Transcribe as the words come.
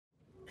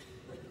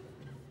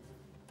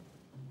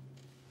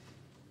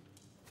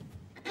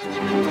Back,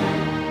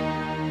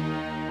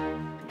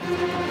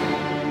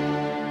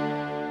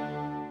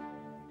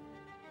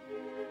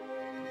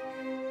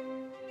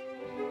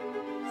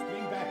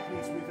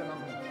 please, with the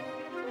number.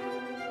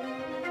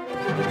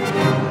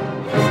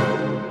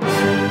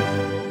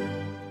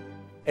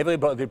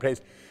 Everybody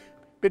plays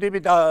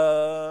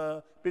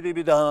bidi-bida,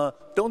 bidi-bida.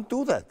 Don't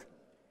do that.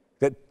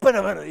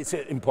 It's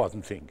an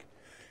important thing.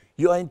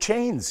 You are in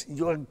chains.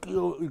 You're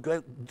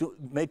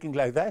making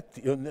like that.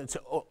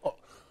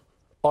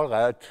 All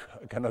right,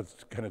 I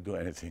cannot do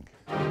anything.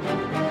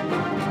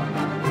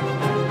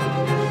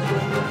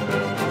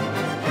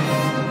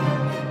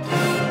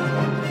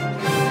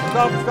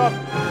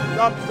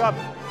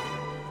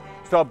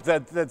 Stop.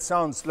 That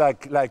sounds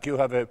like you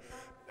have a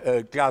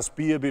glass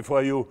beer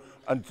before you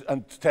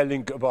and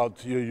telling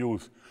about your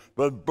youth.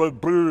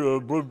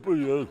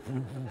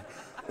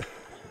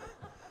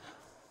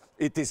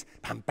 It is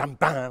pam pam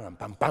pam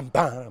pam pam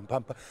pam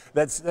pam.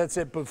 That's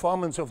a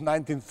performance of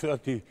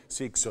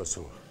 1936 or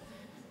so.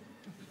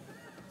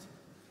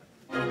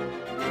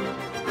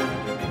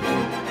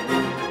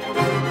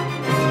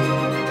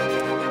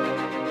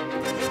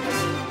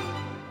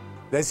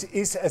 This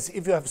is as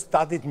if you have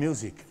studied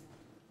music.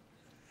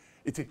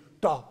 It's a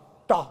da,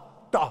 da,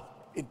 da.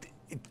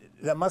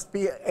 There must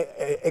be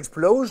an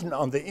explosion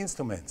on the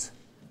instruments.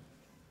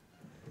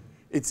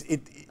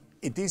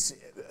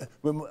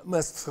 We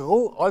must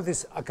throw all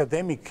this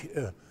academic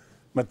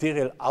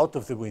material out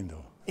of the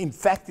window. In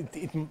fact,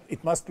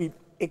 it must be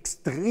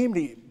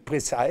extremely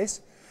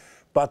precise,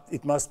 but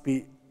it must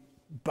be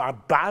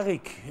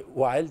barbaric,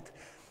 wild.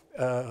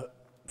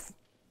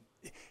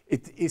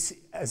 It is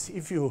as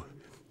if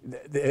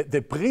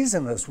the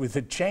prisoners with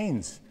the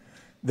chains,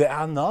 they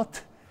are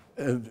not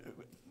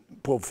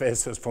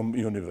professors from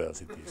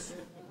universities.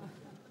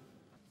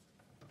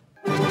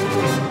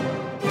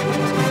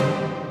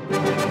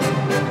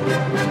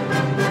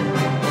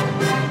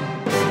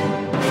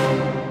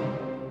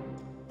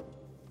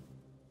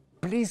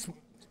 Please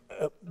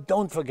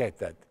don't forget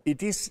that.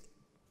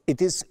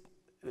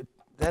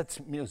 That's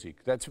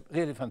music. That's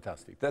really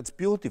fantastic. That's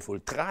beautiful.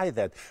 Try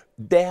that.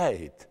 Dare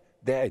it.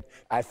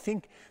 I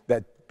think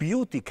that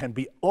beauty can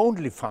be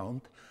only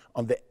found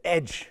on the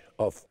edge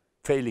of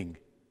failing.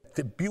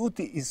 The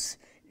beauty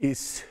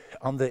is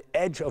on the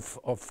edge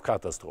of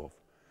catastrophe.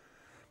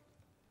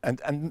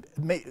 And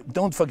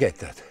don't forget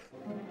that.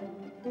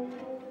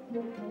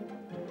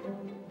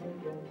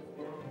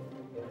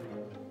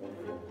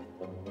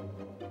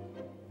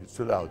 It's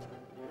too loud.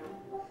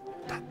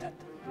 That.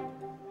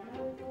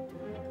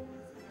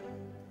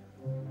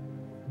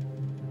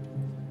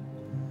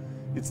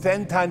 It's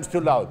 10 times too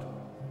loud.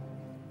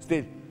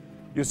 Still,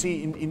 you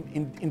see,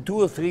 in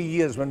 2 or 3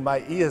 years, when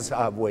my ears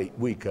are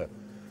weaker,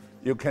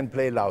 you can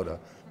play louder.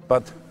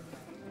 But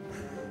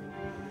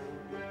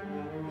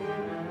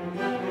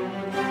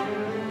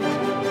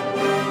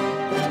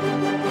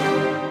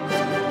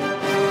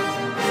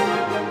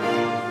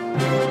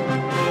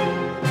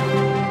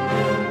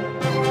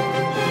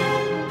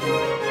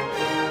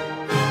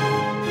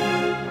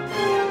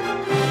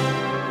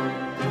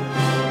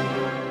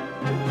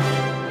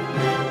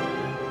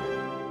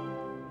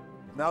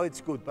now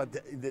it's good, but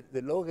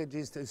the low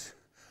registers.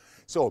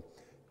 So,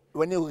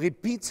 when you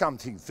repeat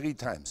something 3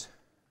 times,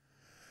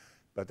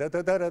 that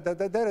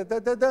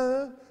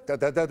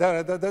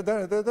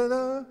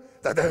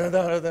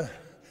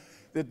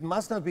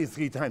must not be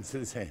 3 times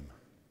the same.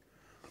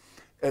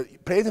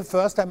 Play the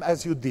first time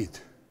as you did,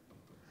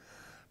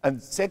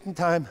 and second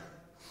time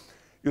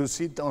you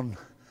sit on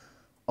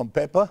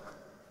paper,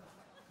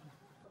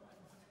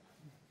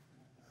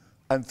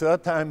 and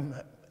third time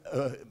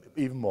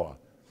even more.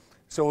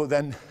 So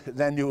then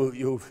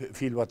you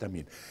feel what I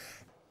mean.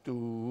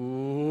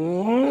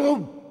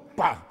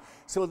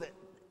 So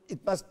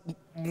it must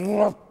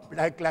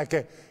like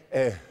a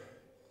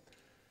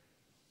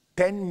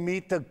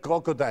 10-meter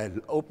crocodile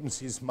opens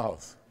his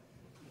mouth.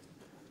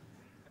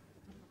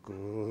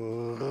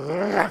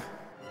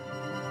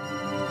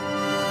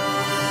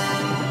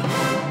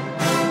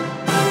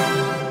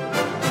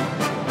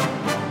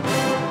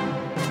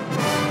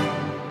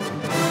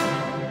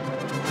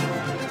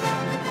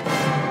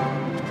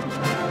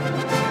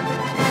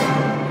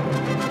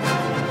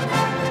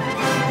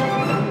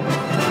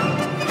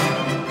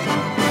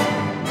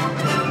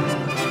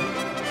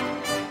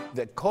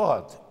 The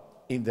chord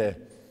in the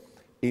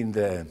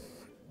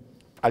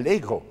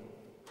allegro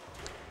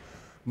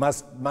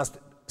must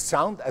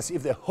sound as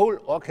if the whole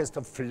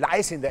orchestra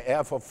flies in the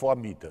air for 4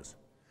 meters,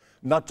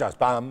 not just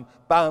bam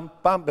bam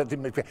bam, but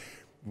bam,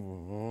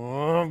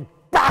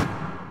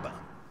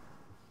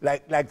 bam,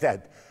 like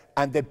that.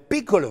 And the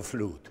piccolo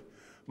flute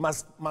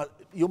must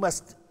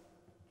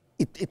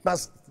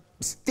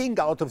sting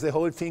out of the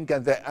whole thing,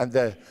 and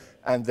the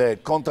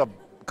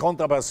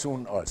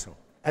contrabassoon also.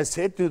 I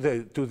said to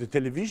the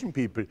television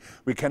people,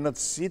 we cannot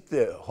sit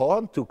the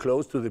horn too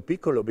close to the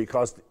piccolo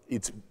because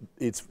it's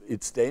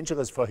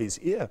dangerous for his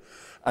ear.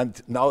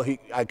 And now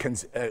I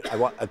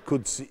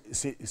could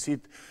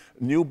sit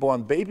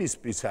newborn babies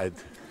beside.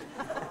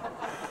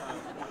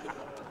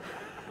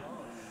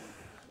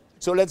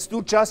 So let's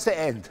do just the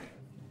end.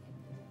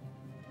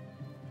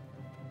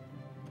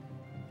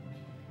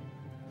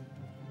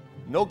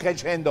 No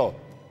crescendo.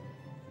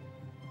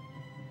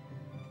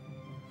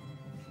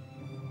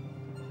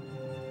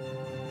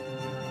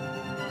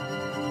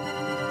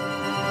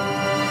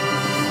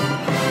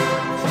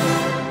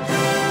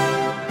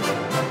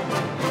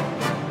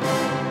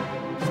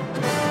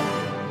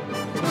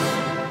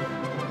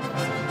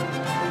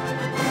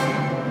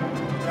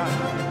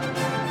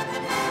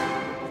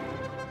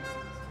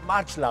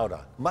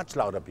 Much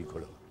louder,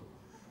 piccolo.